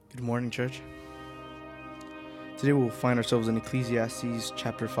Good morning, church. Today we'll find ourselves in Ecclesiastes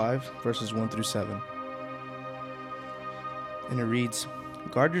chapter 5, verses 1 through 7. And it reads,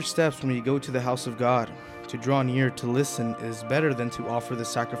 "Guard your steps when you go to the house of God. To draw near to listen is better than to offer the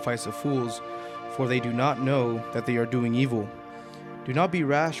sacrifice of fools, for they do not know that they are doing evil. Do not be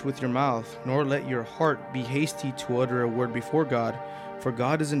rash with your mouth, nor let your heart be hasty to utter a word before God, for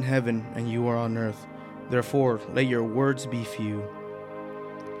God is in heaven and you are on earth. Therefore, let your words be few.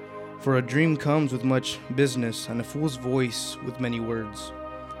 For a dream comes with much business, and a fool's voice with many words.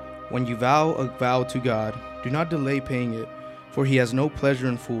 When you vow a vow to God, do not delay paying it, for he has no pleasure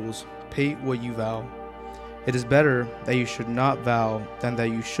in fools. Pay what you vow. It is better that you should not vow than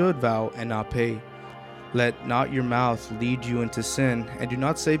that you should vow and not pay. Let not your mouth lead you into sin, and do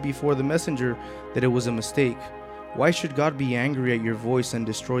not say before the messenger that it was a mistake. Why should God be angry at your voice and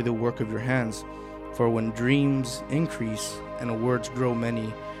destroy the work of your hands? For when dreams increase and words grow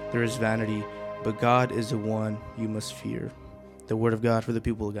many, there is vanity, but God is the one you must fear." The word of God for the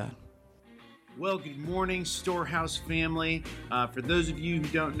people of God. Well, good morning, Storehouse family. For those of you who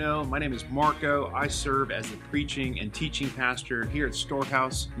don't know, my name is Marco. I serve as the preaching and teaching pastor here at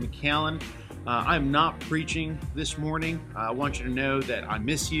Storehouse McAllen. I'm not preaching this morning. I want you to know that I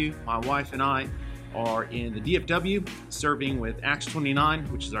miss you. My wife and I are in the DFW, serving with Acts 29,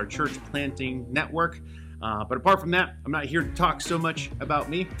 which is our church planting network. But apart from that, I'm not here to talk so much about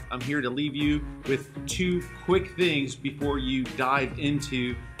me. I'm here to leave you with two quick things before you dive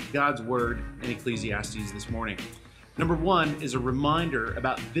into God's Word in Ecclesiastes this morning. Number one is a reminder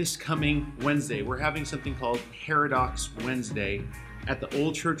about this coming Wednesday. We're having something called Paradox Wednesday at the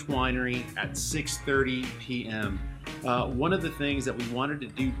Old Church Winery at 6:30 p.m. One of the things that we wanted to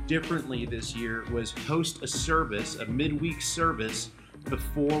do differently this year was host a service, a midweek service,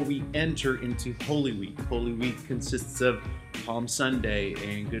 before we enter into Holy Week. Holy Week consists of Palm Sunday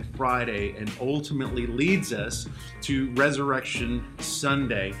and Good Friday and ultimately leads us to Resurrection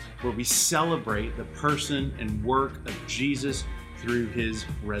Sunday, where we celebrate the person and work of Jesus through his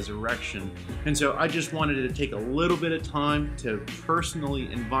resurrection. And so I just wanted to take a little bit of time to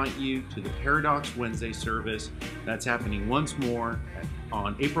personally invite you to the Paradox Wednesday service that's happening once more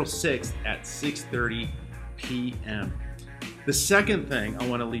on April 6th at 6:30 p.m. The second thing I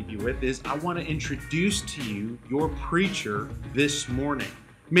want to leave you with is I want to introduce to you your preacher this morning.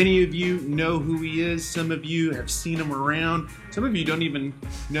 Many of you know who he is. Some of you have seen him around. Some of you don't even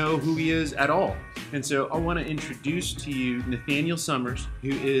know who he is at all. And so I want to introduce to you Nathaniel Summers, who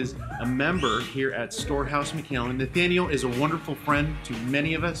is a member here at Storehouse McAllen. Nathaniel is a wonderful friend to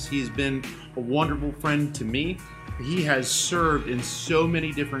many of us. He's been a wonderful friend to me. He has served in so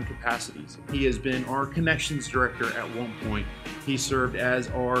many different capacities. He has been our connections director at one point. He served as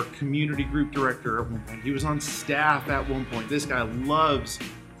our community group director at one point. He was on staff at one point. This guy loves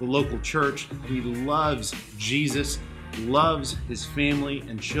the local church. He loves Jesus, loves his family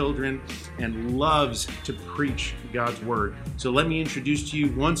and children, and loves to preach God's word. So let me introduce to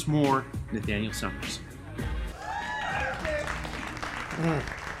you once more, Nathaniel Summers.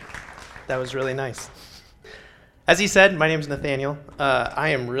 That was really nice. As he said, my name is Nathaniel. I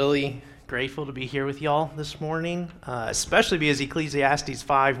am really grateful to be here with y'all this morning, especially because Ecclesiastes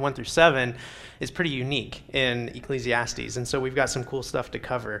 5, 1 through 7 is pretty unique in Ecclesiastes, and so we've got some cool stuff to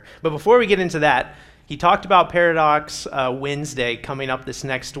cover. But before we get into that, he talked about Paradox Wednesday coming up this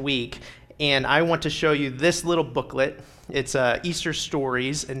next week, and I want to show you this little booklet. It's Easter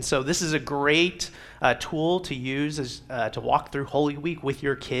Stories, and so this is a great tool to use to walk through Holy Week with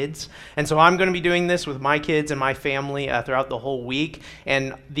your kids. And so I'm going to be doing this with my kids and my family throughout the whole week,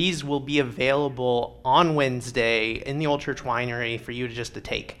 and these will be available on Wednesday in the Old Church Winery for you to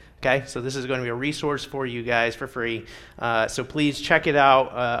take. Okay, so this is going to be a resource for you guys for free. So please check it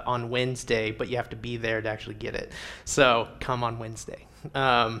out on Wednesday, but you have to be there to actually get it. So come on Wednesday.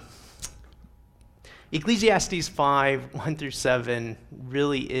 Ecclesiastes 5, 1 through 7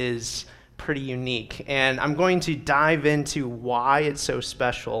 really is pretty unique, and I'm going to dive into why it's so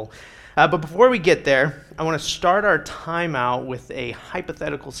special. But before we get there, I want to start our time out with a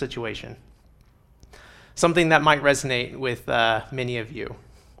hypothetical situation, something that might resonate with many of you.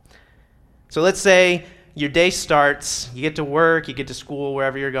 So let's say your day starts, you get to work, you get to school,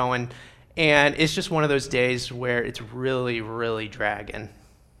 wherever you're going, and it's just one of those days where it's really, really dragging,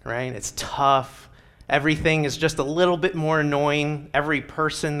 right? It's tough. Everything is just a little bit more annoying. Every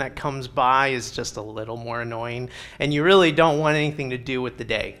person that comes by is just a little more annoying. And you really don't want anything to do with the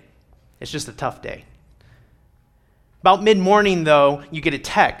day. It's just a tough day. About mid-morning, though, you get a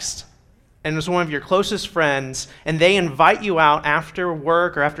text and it's one of your closest friends, and they invite you out after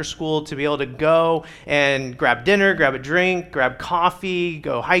work or after school to be able to go and grab dinner, grab a drink, grab coffee,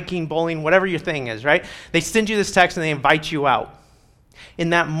 go hiking, bowling, whatever your thing is, right? They send you this text and they invite you out.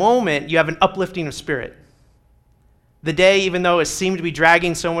 In that moment, you have an uplifting of spirit. The day, even though it seemed to be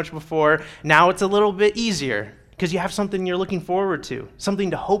dragging so much before, now it's a little bit easier because you have something you're looking forward to,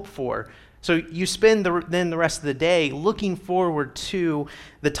 something to hope for. So you spend then the rest of the day looking forward to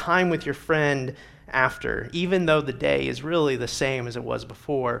the time with your friend after, even though the day is really the same as it was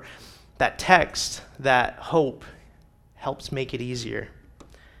before. That text, that hope, helps make it easier.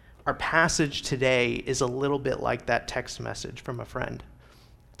 Our passage today is a little bit like that text message from a friend.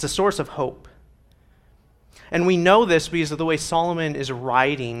 It's a source of hope. And we know this because of the way Solomon is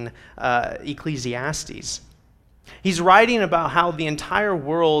writing Ecclesiastes. He's writing about how the entire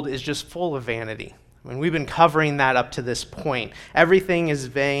world is just full of vanity. I mean, we've been covering that up to this point. Everything is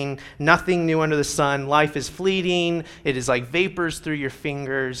vain, nothing new under the sun. Life is fleeting. It is like vapors through your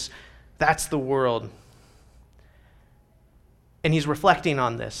fingers. That's the world. And he's reflecting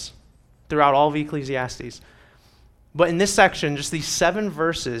on this throughout all of Ecclesiastes. But in this section, just these 7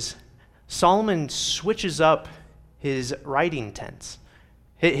 verses, Solomon switches up his writing tense,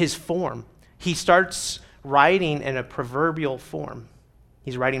 his form. He starts writing in a proverbial form.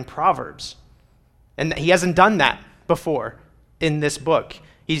 He's writing Proverbs. And he hasn't done that before in this book.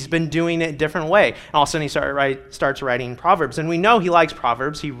 He's been doing it a different way. And all of a sudden he starts writing Proverbs. And we know he likes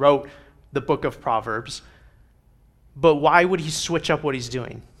Proverbs. He wrote the book of Proverbs. But why would he switch up what he's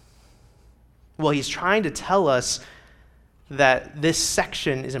doing? Well, he's trying to tell us that this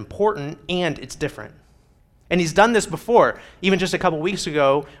section is important and it's different. And he's done this before. Even just a couple weeks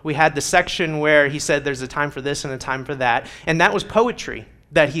ago, we had the section where he said there's a time for this and a time for that. And that was poetry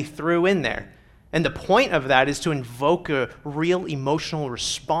that he threw in there. And the point of that is to invoke a real emotional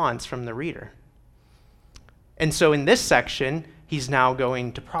response from the reader. And so in this section, he's now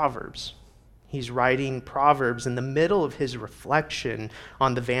going to Proverbs. He's writing Proverbs in the middle of his reflection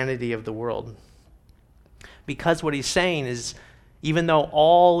on the vanity of the world. Because what he's saying is, even though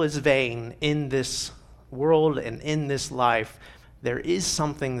all is vain in this world and in this life, there is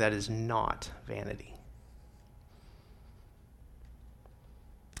something that is not vanity.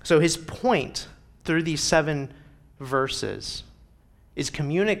 So his point through these 7 verses is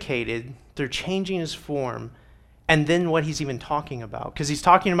communicated through changing his form and then what he's even talking about. Because he's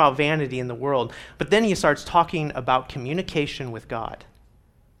talking about vanity in the world, but then he starts talking about communication with God.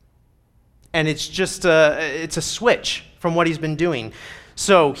 And it's just it's a switch from what he's been doing.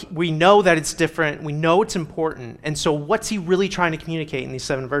 So we know that it's different. We know it's important. And so what's he really trying to communicate in these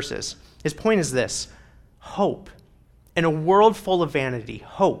 7 verses? His point is this: hope. In a world full of vanity,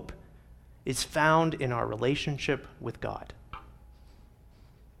 hope is found in our relationship with God.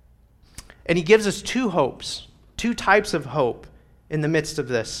 And he gives us 2 hopes, 2 types of hope in the midst of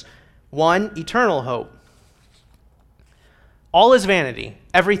this. One, eternal hope. All is vanity,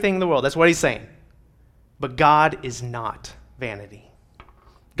 everything in the world. That's what he's saying. But God is not vanity.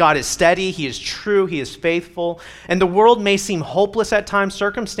 God is steady, he is true, he is faithful, and the world may seem hopeless at times,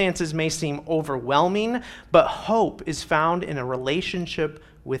 circumstances may seem overwhelming, but hope is found in a relationship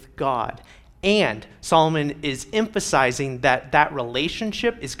with God. And Solomon is emphasizing that that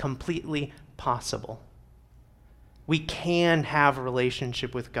relationship is completely possible. We can have a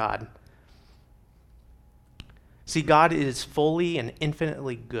relationship with God. See, God is fully and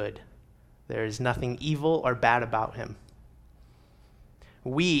infinitely good. There is nothing evil or bad about him.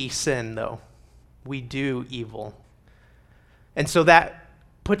 We sin, though. We do evil. And so that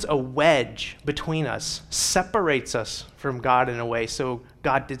puts a wedge between us, separates us from God in a way. So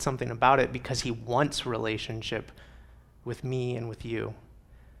God did something about it because he wants relationship with me and with you.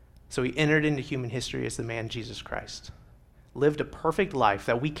 So he entered into human history as the man Jesus Christ, lived a perfect life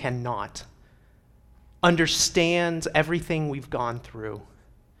that we cannot, understands everything we've gone through.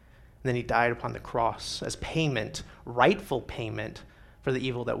 And then he died upon the cross as payment, rightful payment for the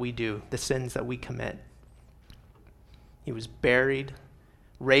evil that we do, the sins that we commit. He was buried,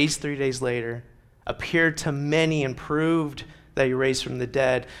 raised 3 days later, appeared to many and proved that he raised from the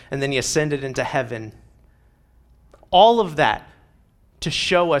dead, and then he ascended into heaven. All of that to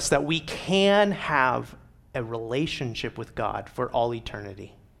show us that we can have a relationship with God for all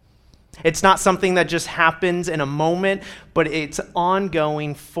eternity. It's not something that just happens in a moment, but it's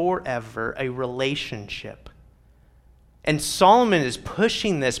ongoing forever, a relationship. And Solomon is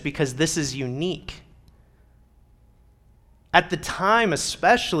pushing this because this is unique. At the time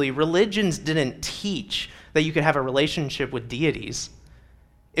especially, religions didn't teach that you could have a relationship with deities.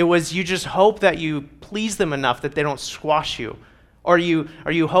 It was you just hope that you please them enough that they don't squash you Or you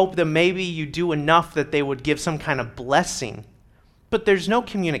hope that maybe you do enough that they would give some kind of blessing. But there's no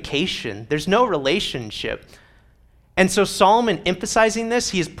communication. There's no relationship. And so Solomon, emphasizing this,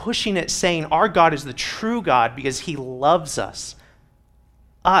 he is pushing it, saying our God is the true God because he loves us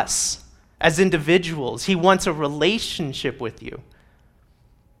as individuals. He wants a relationship with you.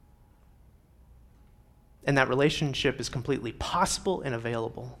 And that relationship is completely possible and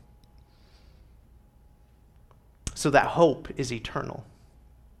available. So that hope is eternal.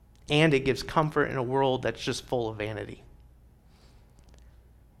 And it gives comfort in a world that's just full of vanity.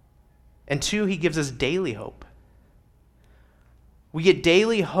 And 2, he gives us daily hope. We get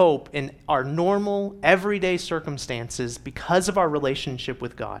daily hope in our normal, everyday circumstances because of our relationship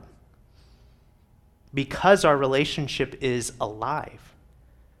with God. Because our relationship is alive.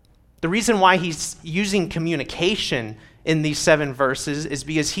 The reason why he's using communication in these 7 verses is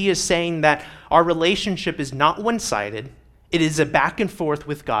because he is saying that our relationship is not one-sided. It is a back and forth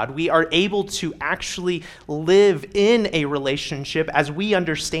with God. We are able to actually live in a relationship as we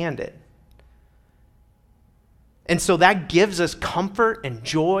understand it. And so that gives us comfort and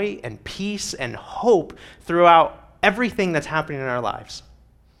joy and peace and hope throughout everything that's happening in our lives.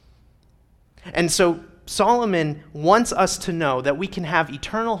 And so Solomon wants us to know that we can have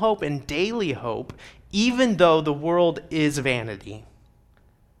eternal hope and daily hope, even though the world is vanity.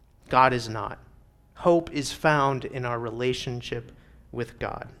 God is not. Hope is found in our relationship with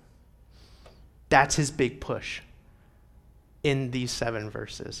God. That's his big push in these 7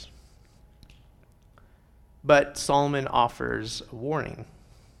 verses. But Solomon offers a warning.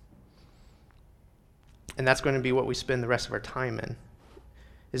 And that's going to be what we spend the rest of our time in,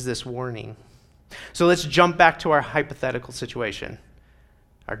 is this warning. So let's jump back to our hypothetical situation.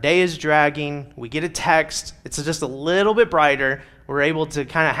 Our day is dragging. We get a text. It's just a little bit brighter. We're able to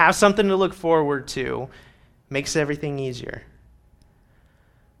kind of have something to look forward to. Makes everything easier.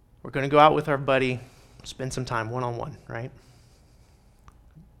 We're going to go out with our buddy, spend some time one-on-one, right?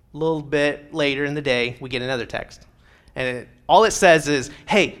 A little bit later in the day, we get another text. And all it says is,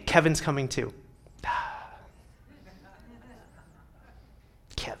 hey, Kevin's coming too.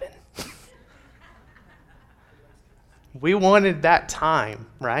 Kevin. We wanted that time,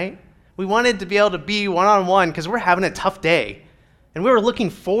 right? We wanted to be able to be one-on-one because we're having a tough day. And we were looking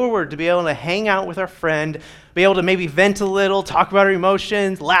forward to be able to hang out with our friend, be able to maybe vent a little, talk about our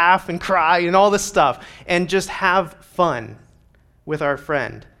emotions, laugh and cry and all this stuff, and just have fun with our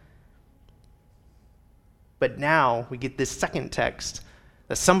friend. But now we get this second text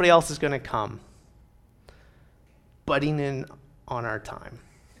that somebody else is going to come, butting in on our time.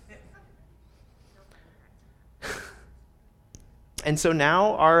 And so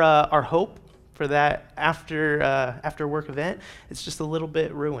now our hope for that after work event is just a little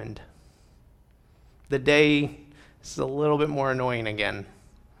bit ruined. The day is a little bit more annoying again.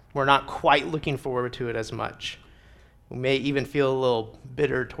 We're not quite looking forward to it as much. We may even feel a little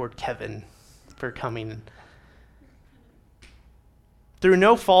bitter toward Kevin for coming. Through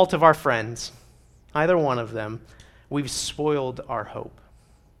no fault of our friends, either one of them, we've spoiled our hope.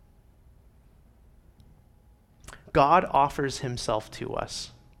 God offers himself to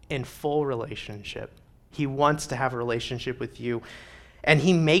us in full relationship. He wants to have a relationship with you, and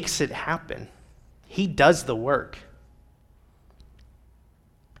he makes it happen. He does the work.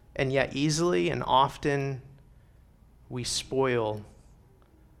 And yet easily and often we spoil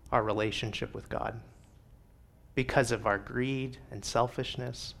our relationship with God because of our greed and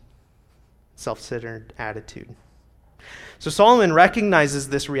selfishness, self-centered attitude. So Solomon recognizes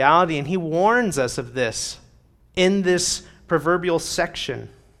this reality, and he warns us of this in this proverbial section.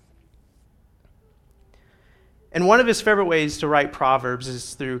 And one of his favorite ways to write Proverbs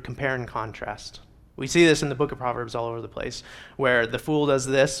is through compare and contrast. We see this in the book of Proverbs all over the place, where the fool does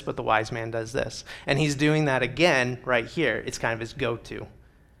this, but the wise man does this. And he's doing that again right here. It's kind of his go-to.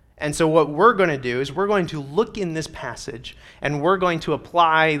 And so what we're going to do is we're going to look in this passage, and we're going to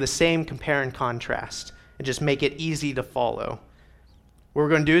apply the same compare and contrast and just make it easy to follow. What we're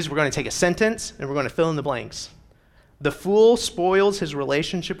going to do is we're going to take a sentence, and we're going to fill in the blanks. The fool spoils his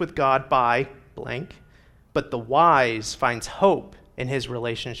relationship with God by blank, but the wise finds hope in his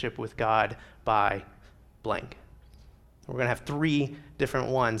relationship with God by blank. We're going to have 3 different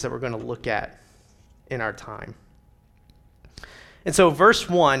ones that we're going to look at in our time. And so verse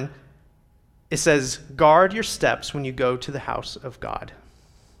 1, it says, guard your steps when you go to the house of God.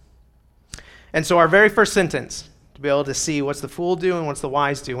 And so our very first sentence, to be able to see what's the fool do and what's the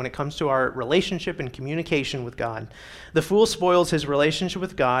wise do when it comes to our relationship and communication with God. The fool spoils his relationship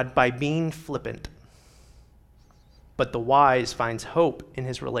with God by being flippant. But the wise finds hope in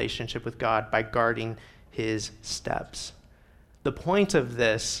his relationship with God by guarding his steps. The point of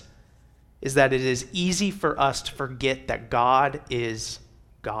this is that it is easy for us to forget that God is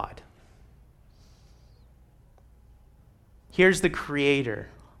God. Here's the Creator,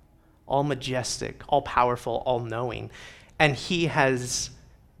 all majestic, all powerful, all knowing, and he has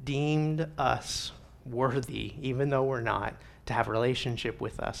deemed us worthy, even though we're not, to have a relationship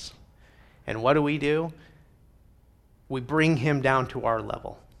with us. And what do? We bring him down to our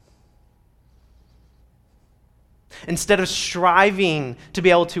level. Instead of striving to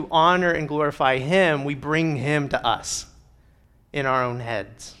be able to honor and glorify him, we bring him to us in our own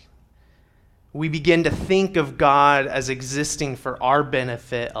heads. We begin to think of God as existing for our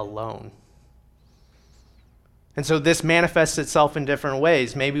benefit alone. And so this manifests itself in different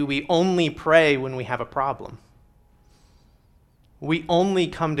ways. Maybe we only pray when we have a problem. We only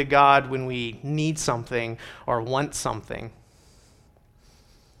come to God when we need something or want something.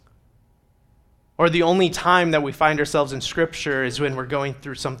 Or the only time that we find ourselves in Scripture is when we're going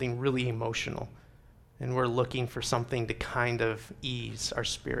through something really emotional and we're looking for something to kind of ease our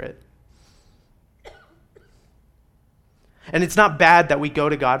spirit. And it's not bad that we go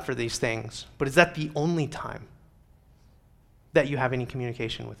to God for these things, but is that the only time that you have any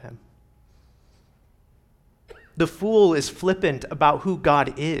communication with him? The fool is flippant about who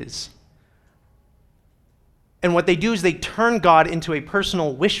God is. And what they do is they turn God into a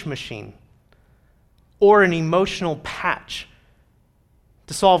personal wish machine or an emotional patch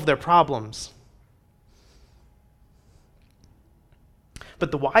to solve their problems.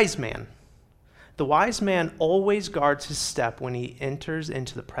 But the wise man always guards his step when he enters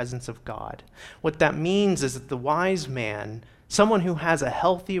into the presence of God. What that means is that the wise man, someone who has a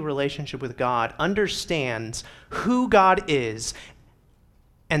healthy relationship with God, understands who God is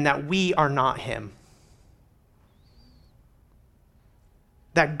and that we are not him.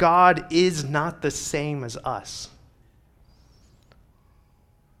 That God is not the same as us.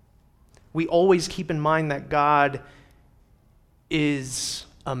 We always keep in mind that God is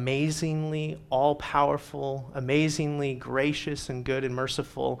amazingly all-powerful, amazingly gracious and good and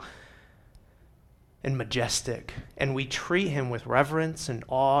merciful and majestic, and we treat him with reverence and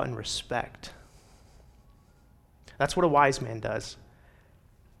awe and respect. That's what a wise man does.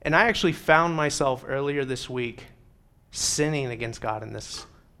 And I actually found myself earlier this week sinning against God in this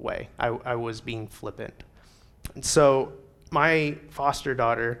way. I was being flippant. And so my foster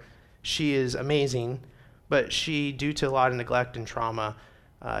daughter, she is amazing, but she, due to a lot of neglect and trauma,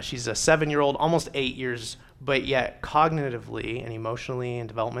 she's a 7-year-old, almost 8 years, but yet cognitively and emotionally and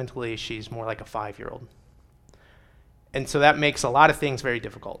developmentally, she's more like a 5-year-old. And so that makes a lot of things very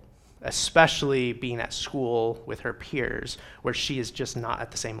difficult, especially being at school with her peers, where she is just not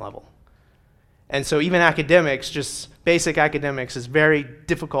at the same level. And so even academics, just basic academics, is very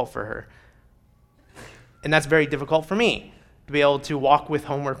difficult for her. And that's very difficult for me, to be able to walk with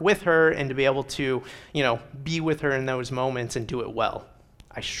homework with her and to be able to, be with her in those moments and do it well.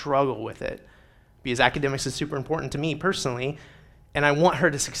 I struggle with it because academics is super important to me personally, and I want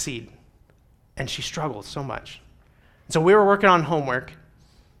her to succeed. And she struggles so much. So we were working on homework,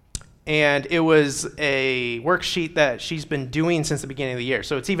 and it was a worksheet that she's been doing since the beginning of the year.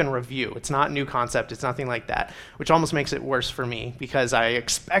 So it's even review. It's not new concept. It's nothing like that, which almost makes it worse for me because I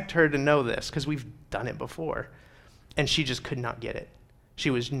expect her to know this because we've done it before. And she just could not get it. She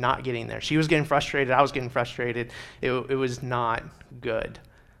was not getting there. She was getting frustrated. I was getting frustrated. It was not good.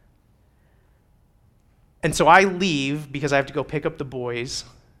 And so I leave because I have to go pick up the boys,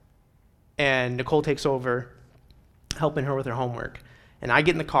 and Nicole takes over, helping her with her homework. And I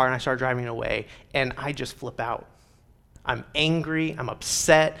get in the car and I start driving away, and I just flip out. I'm angry, I'm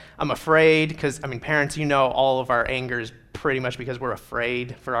upset, I'm afraid, because, parents, all of our anger is pretty much because we're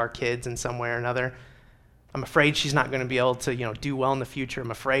afraid for our kids in some way or another. I'm afraid she's not going to be able to, do well in the future.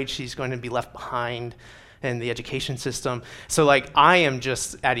 I'm afraid she's going to be left behind in the education system. So, I am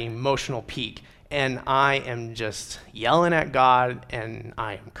just at an emotional peak, and I am just yelling at God, and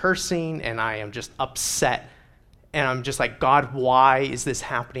I am cursing, and I am just upset. And I'm just like, God, why is this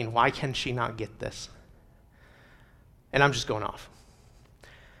happening? Why can she not get this? And I'm just going off.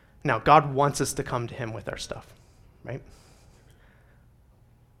 Now, God wants us to come to him with our stuff, right?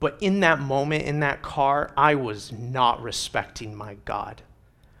 But in that moment, in that car, I was not respecting my God.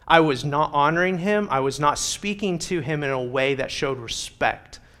 I was not honoring him. I was not speaking to him in a way that showed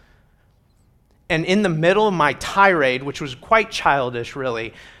respect. And in the middle of my tirade, which was quite childish,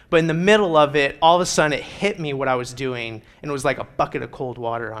 really, but in the middle of it, all of a sudden it hit me what I was doing, and it was like a bucket of cold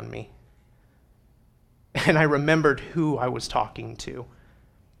water on me. And I remembered who I was talking to,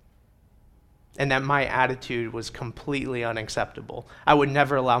 and that my attitude was completely unacceptable. I would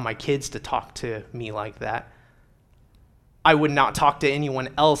never allow my kids to talk to me like that. I would not talk to anyone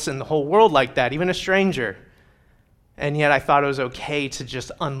else in the whole world like that, even a stranger. And yet I thought it was okay to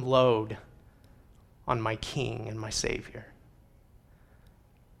just unload on my King and my Savior.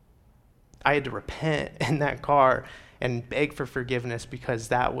 I had to repent in that car and beg for forgiveness because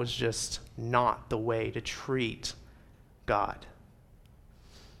that was just not the way to treat God.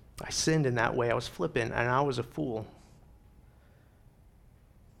 I sinned in that way. I was flippant and I was a fool.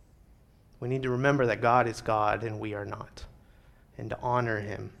 We need to remember that God is God and we are not, and to honor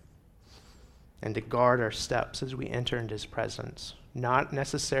him and to guard our steps as we enter into his presence, not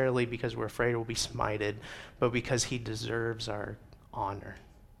necessarily because we're afraid we'll be smited, but because he deserves our honor.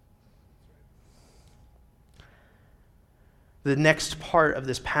 The next part of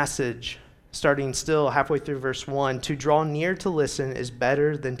this passage, starting still halfway through verse 1, to draw near to listen is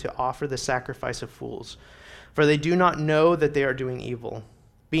better than to offer the sacrifice of fools, for they do not know that they are doing evil.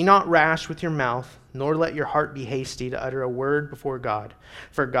 Be not rash with your mouth, nor let your heart be hasty to utter a word before God.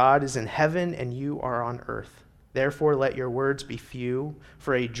 For God is in heaven and you are on earth. Therefore let your words be few,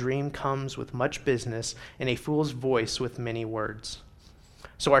 for a dream comes with much business, and a fool's voice with many words.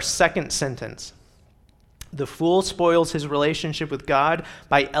 So our second sentence, the fool spoils his relationship with God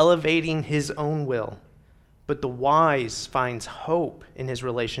by elevating his own will, but the wise finds hope in his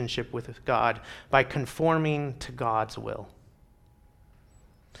relationship with God by conforming to God's will.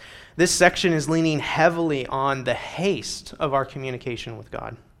 This section is leaning heavily on the haste of our communication with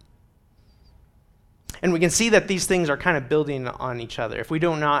God. And we can see that these things are kind of building on each other. If we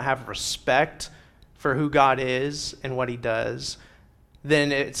do not have respect for who God is and what he does,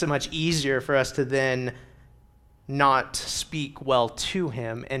 then it's much easier for us to then not speak well to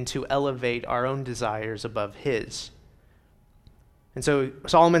him and to elevate our own desires above his. And so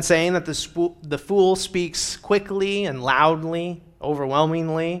Solomon's saying that the fool speaks quickly and loudly,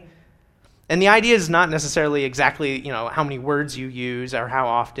 overwhelmingly. And the idea is not necessarily exactly, how many words you use or how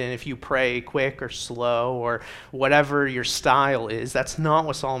often, if you pray quick or slow or whatever your style is. That's not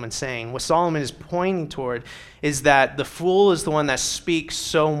what Solomon's saying. What Solomon is pointing toward is that the fool is the one that speaks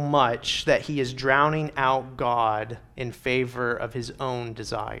so much that he is drowning out God in favor of his own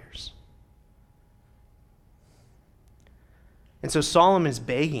desires. And so Solomon is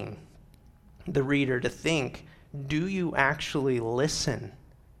begging the reader to think, do you actually listen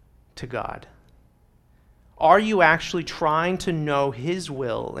to God? Are you actually trying to know his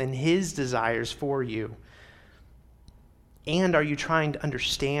will and his desires for you? And are you trying to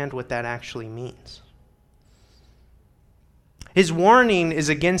understand what that actually means? His warning is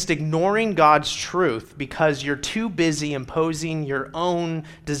against ignoring God's truth because you're too busy imposing your own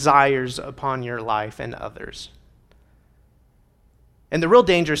desires upon your life and others. And the real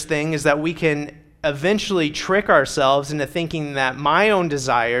dangerous thing is that we can eventually trick ourselves into thinking that my own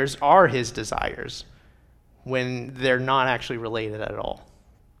desires are his desires when they're not actually related at all.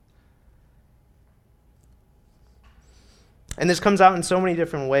 And this comes out in so many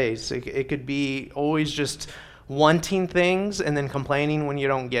different ways. It could be always just wanting things and then complaining when you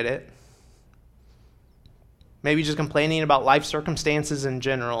don't get it. Maybe just complaining about life circumstances in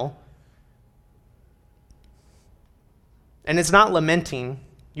general. And it's not lamenting.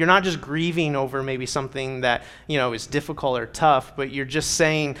 You're not just grieving over maybe something that, is difficult or tough, but you're just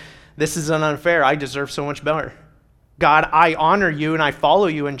saying, this is unfair. I deserve so much better. God, I honor you and I follow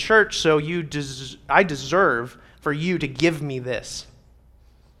you in church, so I deserve for you to give me this.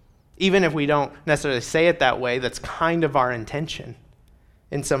 Even if we don't necessarily say it that way, that's kind of our intention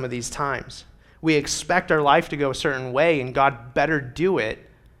in some of these times. We expect our life to go a certain way, and God better do it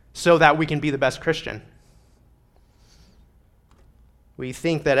so that we can be the best Christian. We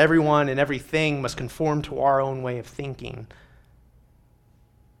think that everyone and everything must conform to our own way of thinking.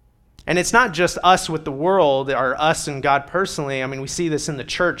 And it's not just us with the world or us and God personally. We see this in the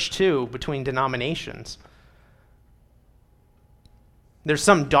church too, between denominations. There's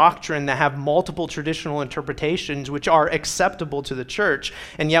some doctrine that have multiple traditional interpretations which are acceptable to the church,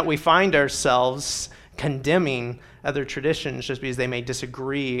 and yet we find ourselves condemning other traditions just because they may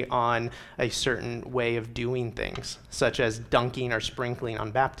disagree on a certain way of doing things, such as dunking or sprinkling on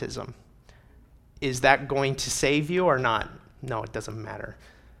baptism. Is that going to save you or not? No, it doesn't matter.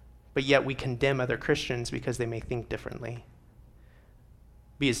 But yet we condemn other Christians because they may think differently.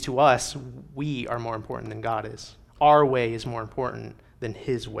 Because to us, we are more important than God is. Our way is more important than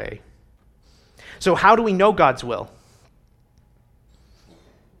his way. So how do we know God's will?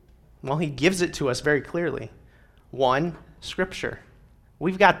 Well, he gives it to us very clearly. 1, Scripture.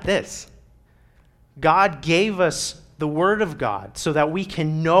 We've got this. God gave us the Word of God so that we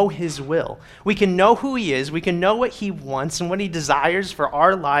can know his will. We can know who he is. We can know what he wants and what he desires for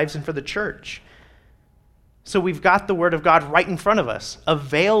our lives and for the church. So we've got the Word of God right in front of us,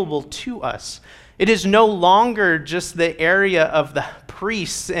 available to us. It is no longer just the area of the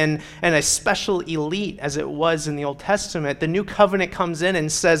priests and a special elite as it was in the Old Testament. The New Covenant comes in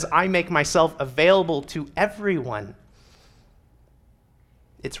and says, I make myself available to everyone.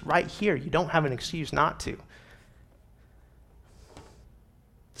 It's right here. You don't have an excuse not to.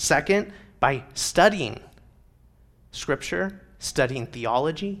 Second, by studying Scripture, studying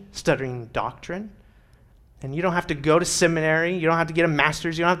theology, studying doctrine. And you don't have to go to seminary. You don't have to get a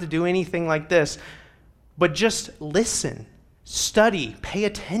master's. You don't have to do anything like this. But just listen, study, pay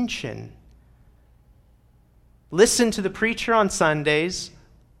attention. Listen to the preacher on Sundays.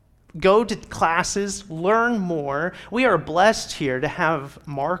 Go to classes, learn more. We are blessed here to have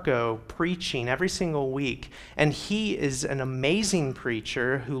Marco preaching every single week. And he is an amazing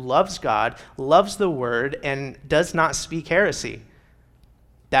preacher who loves God, loves the Word, and does not speak heresy.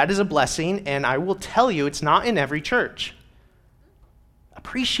 That is a blessing, and I will tell you, it's not in every church.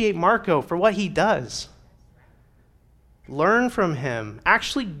 Appreciate Marco for what he does. Learn from him.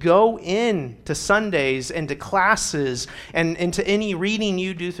 Actually go in to Sundays and to classes and into any reading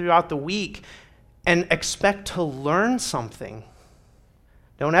you do throughout the week and expect to learn something.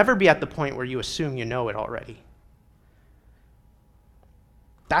 Don't ever be at the point where you assume you know it already.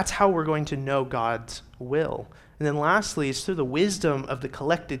 That's how we're going to know God's will. And then lastly, is through the wisdom of the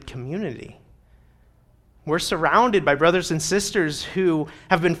collected community. We're surrounded by brothers and sisters who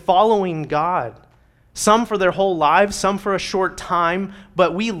have been following God. Some for their whole lives, some for a short time,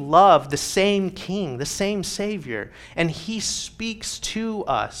 but we love the same King, the same Savior, and He speaks to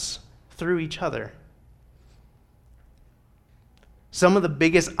us through each other. Some of the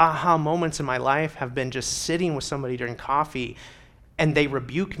biggest aha moments in my life have been just sitting with somebody during coffee and they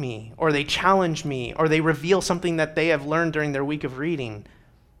rebuke me, or they challenge me, or they reveal something that they have learned during their week of reading.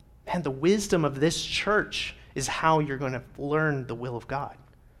 And the wisdom of this church is how you're going to learn the will of God.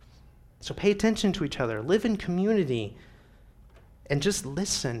 So pay attention to each other, live in community, and just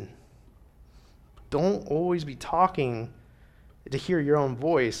listen. Don't always be talking to hear your own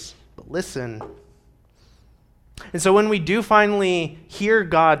voice, but listen. And so when we do finally hear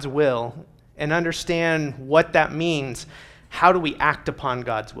God's will and understand what that means, how do we act upon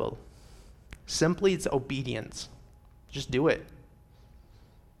God's will? Simply, it's obedience. Just do it.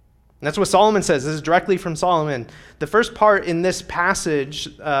 And that's what Solomon says. This is directly from Solomon. The first part in this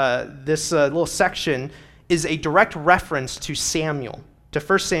passage, this little section, is a direct reference to Samuel, to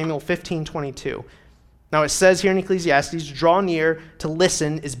 1 Samuel 15:22. Now it says here in Ecclesiastes, draw near to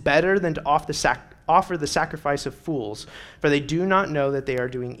listen is better than to offer the sacrifice of fools, for they do not know that they are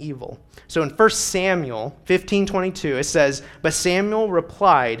doing evil. So in 1 Samuel 15:22, it says, but Samuel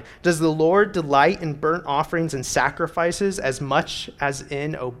replied, does the Lord delight in burnt offerings and sacrifices as much as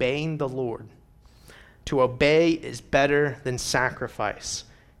in obeying the Lord? To obey is better than sacrifice,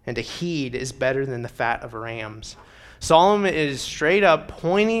 and to heed is better than the fat of rams. Solomon is straight up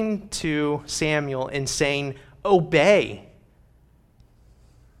pointing to Samuel and saying, obey.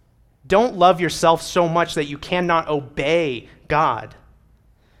 Don't love yourself so much that you cannot obey God.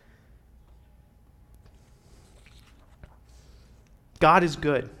 God is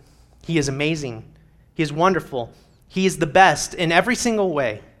good. He is amazing. He is wonderful. He is the best in every single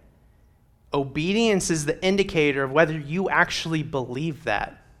way. Obedience is the indicator of whether you actually believe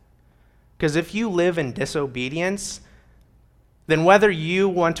that. Because if you live in disobedience, then whether you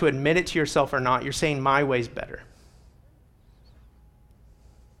want to admit it to yourself or not, you're saying my way's better.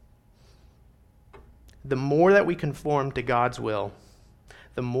 The more that we conform to God's will,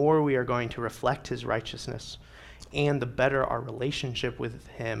 the more we are going to reflect His righteousness, and the better our relationship with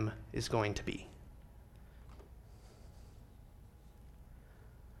Him is going to be.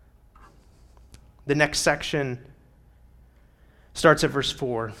 The next section starts at verse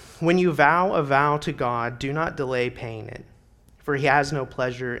 4. When you vow a vow to God, do not delay paying it, for He has no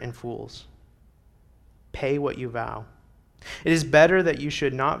pleasure in fools. Pay what you vow. It is better that you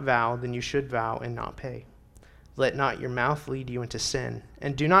should not vow than you should vow and not pay. Let not your mouth lead you into sin,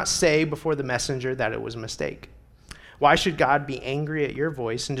 and do not say before the messenger that it was a mistake. Why should God be angry at your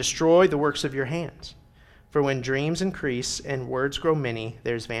voice and destroy the works of your hands? For when dreams increase and words grow many,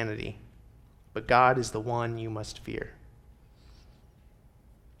 there's vanity. But God is the one you must fear.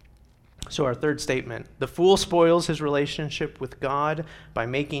 So our third statement, the fool spoils his relationship with God by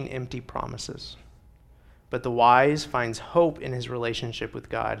making empty promises. But the wise finds hope in his relationship with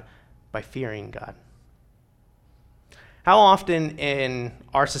God by fearing God. How often in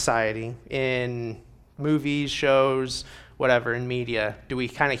our society, in movies, shows, whatever, in media, do we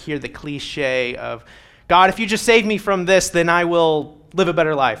kind of hear the cliche of God, if you just save me from this, then I will live a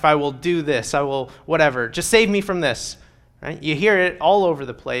better life. I will do this. I will whatever. Just save me from this. Right? You hear it all over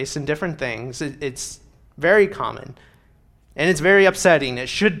the place in different things. It's very common. And it's very upsetting. It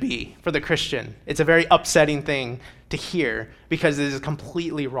should be for the Christian. It's a very upsetting thing to hear because it is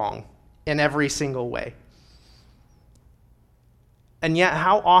completely wrong in every single way. And yet,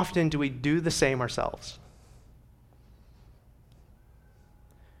 how often do we do the same ourselves?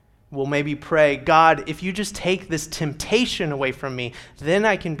 We'll maybe pray, God, if you just take this temptation away from me, then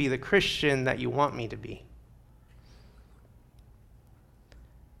I can be the Christian that you want me to be.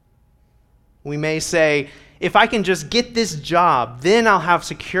 We may say, if I can just get this job, then I'll have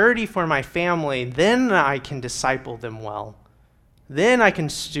security for my family, then I can disciple them well. Then I can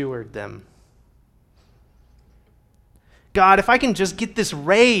steward them. God, if I can just get this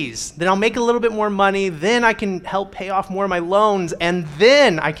raise, then I'll make a little bit more money, then I can help pay off more of my loans, and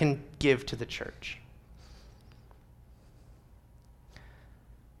then I can give to the church.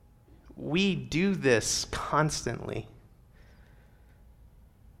 We do this constantly.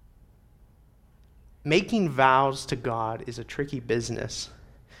 Making vows to God is a tricky business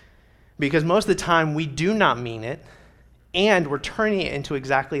because most of the time we do not mean it, and we're turning it into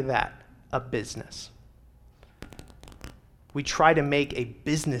exactly that, a business. We try to make a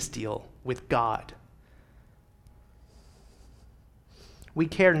business deal with God. We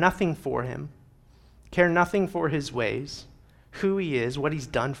care nothing for him, care nothing for his ways, who he is, what he's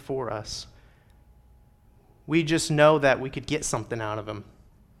done for us. We just know that we could get something out of him.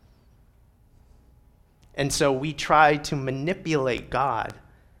 And so we try to manipulate God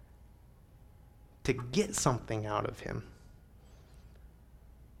to get something out of him,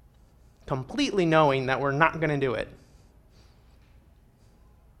 completely knowing that we're not going to do it.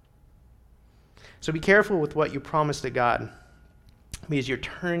 So be careful with what you promise to God, because you're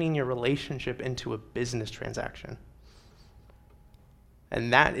turning your relationship into a business transaction.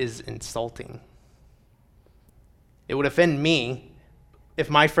 And that is insulting. It would offend me if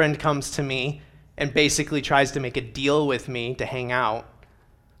my friend comes to me and basically tries to make a deal with me to hang out.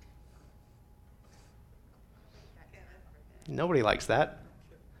 Nobody likes that.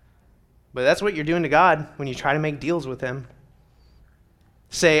 But that's what you're doing to God when you try to make deals with him.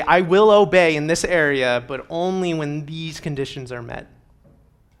 Say, I will obey in this area, but only when these conditions are met.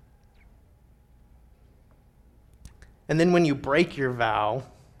 And then when you break your vow,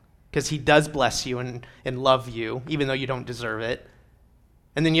 because he does bless you and love you, even though you don't deserve it,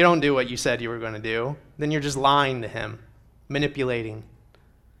 and then you don't do what you said you were going to do, then you're just lying to him, manipulating.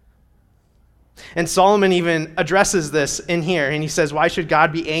 And Solomon even addresses this in here, and he says, why should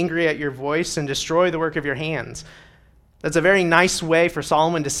God be angry at your voice and destroy the work of your hands? That's a very nice way for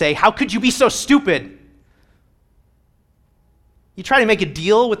Solomon to say, how could you be so stupid? You try to make a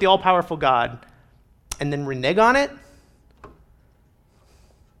deal with the all-powerful God and then renege on it?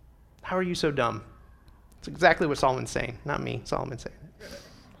 How are you so dumb? That's exactly what Solomon's saying, not me. Solomon's saying it.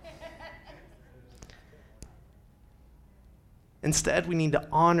 Instead, we need to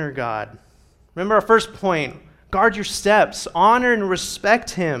honor God. Remember our first point, guard your steps, honor and respect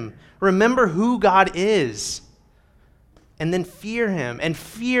him. Remember who God is. And then fear him. And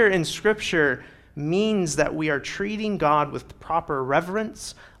fear in Scripture means that we are treating God with proper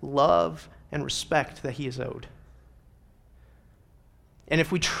reverence, love, and respect that he is owed. And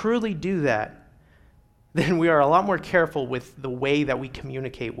if we truly do that, then we are a lot more careful with the way that we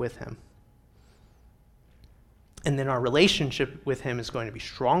communicate with him. And then our relationship with him is going to be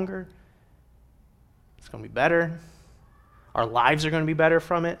stronger. It's going to be better. Our lives are going to be better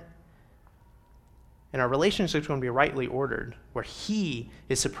from it. And our relationship is going to be rightly ordered, where he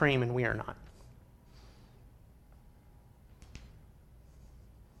is supreme and we are not.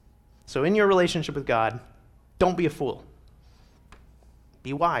 So in your relationship with God, don't be a fool.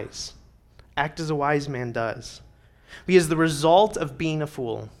 Be wise. Act as a wise man does. Because the result of being a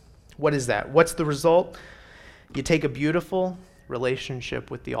fool, what is that? What's the result? You take a beautiful relationship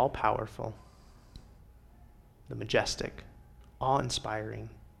with the all-powerful, the majestic, awe-inspiring,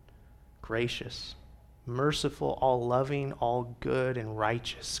 gracious, merciful, all-loving, all-good, and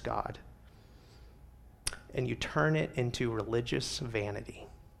righteous God. And you turn it into religious vanity.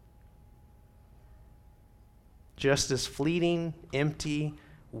 Just as fleeting, empty,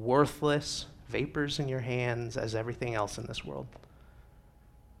 worthless vapors in your hands as everything else in this world.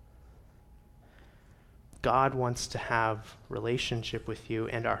 God wants to have relationship with you,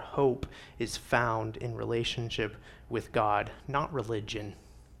 and our hope is found in relationship with God, not religion,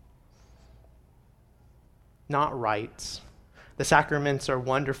 not rites. The sacraments are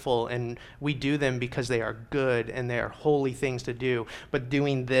wonderful, and we do them because they are good and they are holy things to do, but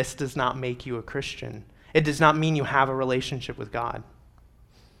doing this does not make you a Christian. It does not mean you have a relationship with God.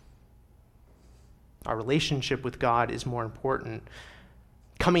 Our relationship with God is more important.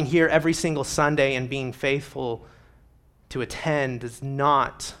 Coming here every single Sunday and being faithful to attend does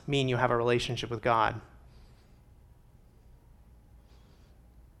not mean you have a relationship with God.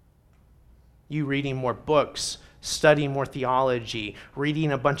 You reading more books, studying more theology,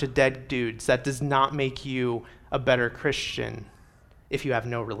 reading a bunch of dead dudes, that does not make you a better Christian if you have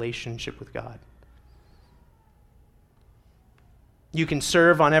no relationship with God. You can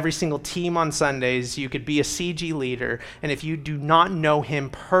serve on every single team on Sundays. You could be a CG leader. And if you do not know him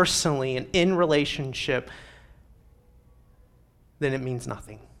personally and in relationship, then it means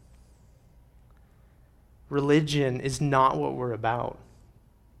nothing. Religion is not what we're about.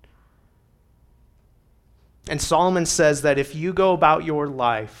 And Solomon says that if you go about your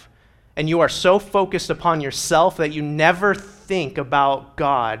life and you are so focused upon yourself that you never think about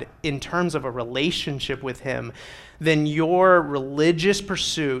God in terms of a relationship with him, then your religious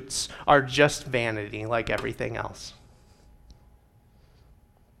pursuits are just vanity like everything else.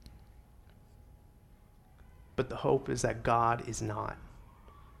 But the hope is that God is not.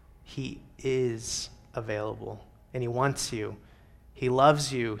 He is available, and he wants you. He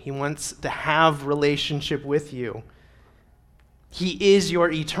loves you. He wants to have relationship with you. He is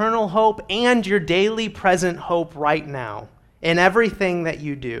your eternal hope and your daily present hope right now in everything that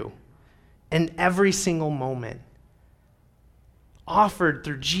you do, in every single moment, offered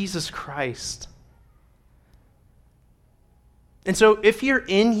through Jesus Christ. And so if you're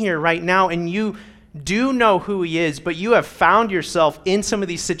in here right now and you do know who he is, but you have found yourself in some of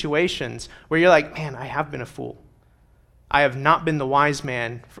these situations where you're like, man, I have been a fool. I have not been the wise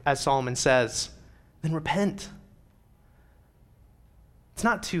man, as Solomon says, then repent. It's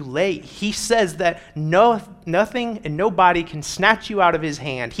not too late. He says that nothing and nobody can snatch you out of his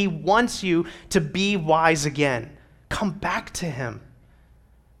hand. He wants you to be wise again. Come back to him.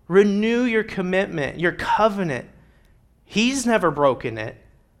 Renew your commitment, your covenant. He's never broken it,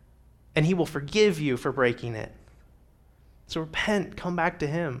 and he will forgive you for breaking it. So repent, come back to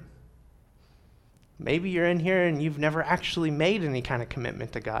him. Maybe you're in here and you've never actually made any kind of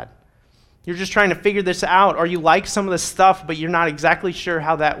commitment to God. You're just trying to figure this out, or you like some of the stuff, but you're not exactly sure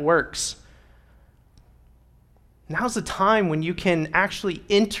how that works. Now's the time when you can actually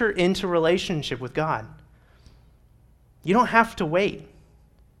enter into relationship with God. You don't have to wait.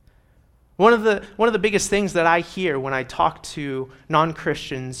 One of the biggest things that I hear when I talk to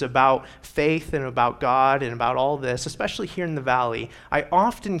non-Christians about faith and about God and about all this, especially here in the Valley, I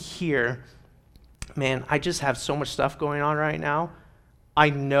often hear, man, I just have so much stuff going on right now. I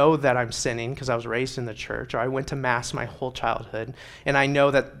know that I'm sinning because I was raised in the church, or I went to Mass my whole childhood, and I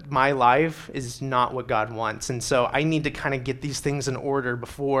know that my life is not what God wants. And so I need to kind of get these things in order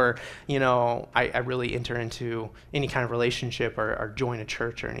before, I really enter into any kind of relationship or join a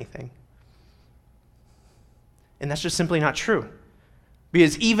church or anything. And that's just simply not true.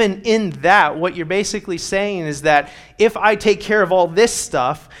 Because even in that, what you're basically saying is that if I take care of all this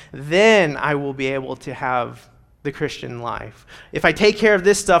stuff, then I will be able to have the Christian life. If I take care of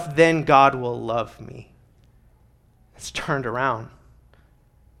this stuff, then God will love me. It's turned around.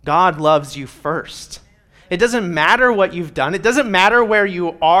 God loves you first. It doesn't matter what you've done. It doesn't matter where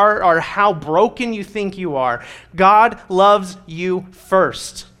you are or how broken you think you are. God loves you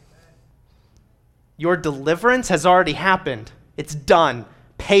first. Your deliverance has already happened. It's done,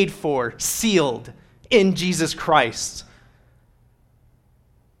 paid for, sealed in Jesus Christ.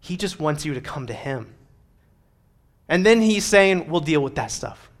 He just wants you to come to him. And then he's saying, we'll deal with that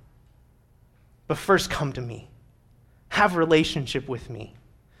stuff. But first come to me. Have a relationship with me.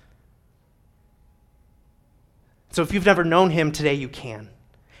 So if you've never known him, today you can.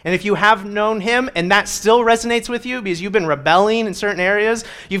 And if you have known him and that still resonates with you because you've been rebelling in certain areas,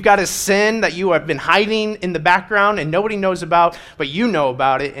 you've got a sin that you have been hiding in the background and nobody knows about, but you know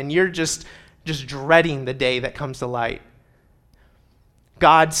about it, and you're just dreading the day that comes to light.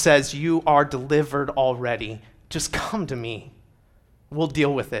 God says you are delivered already. Just come to me. We'll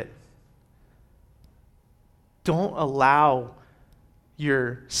deal with it. Don't allow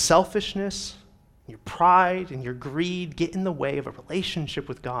your selfishness, your pride, and your greed get in the way of a relationship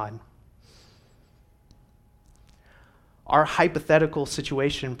with God. Our hypothetical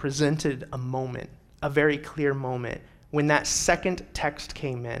situation presented a moment, a very clear moment. When that second text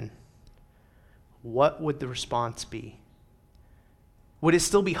came in, what would the response be? Would it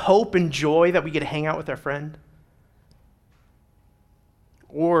still be hope and joy that we get to hang out with our friend?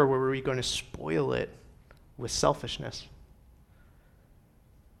 Or were we going to spoil it with selfishness?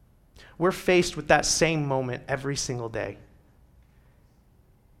 We're faced with that same moment every single day.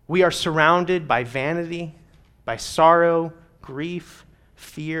 We are surrounded by vanity, by sorrow, grief,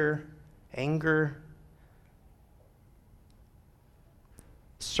 fear, anger,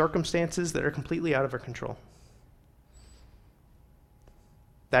 circumstances that are completely out of our control.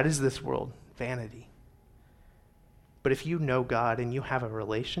 That is this world, vanity. But if you know God and you have a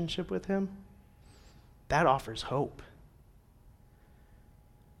relationship with him, that offers hope.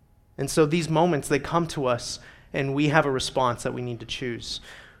 And so these moments, they come to us and we have a response that we need to choose.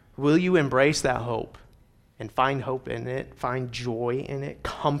 Will you embrace that hope and find hope in it, find joy in it,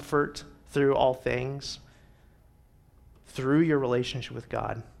 comfort through all things, through your relationship with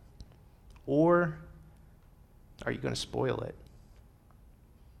God? Or are you going to spoil it?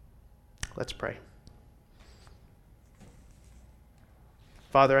 Let's pray.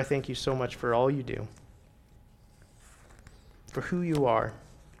 Father, I thank you so much for all you do, for who you are,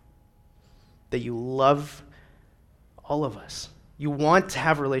 that you love all of us. You want to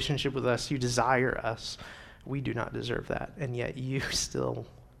have a relationship with us. You desire us. We do not deserve that, and yet you still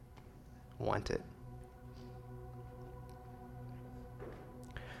want it.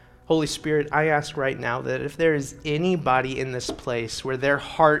 Holy Spirit, I ask right now that if there is anybody in this place where their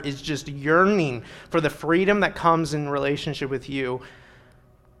heart is just yearning for the freedom that comes in relationship with you,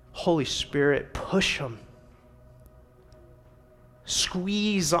 Holy Spirit, push them.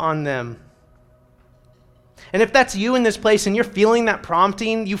 Squeeze on them. And if that's you in this place and you're feeling that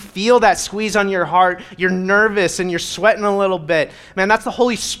prompting, you feel that squeeze on your heart, you're nervous and you're sweating a little bit, man, that's the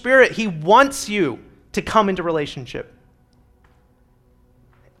Holy Spirit. He wants you to come into relationship.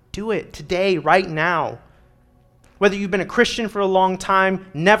 Do it today, right now. Whether you've been a Christian for a long time,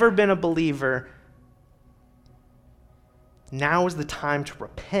 never been a believer, now is the time to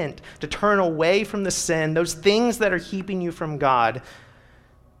repent, to turn away from the sin, those things that are keeping you from God,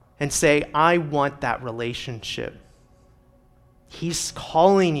 and say, I want that relationship. He's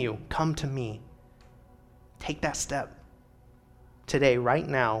calling you, come to me. Take that step today, right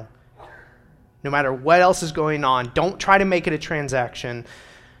now. No matter what else is going on, don't try to make it a transaction.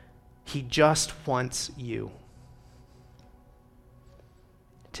 He just wants you.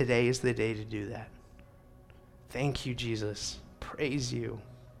 Today is the day to do that. Thank you, Jesus. Praise you.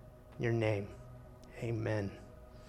 In your name. Amen.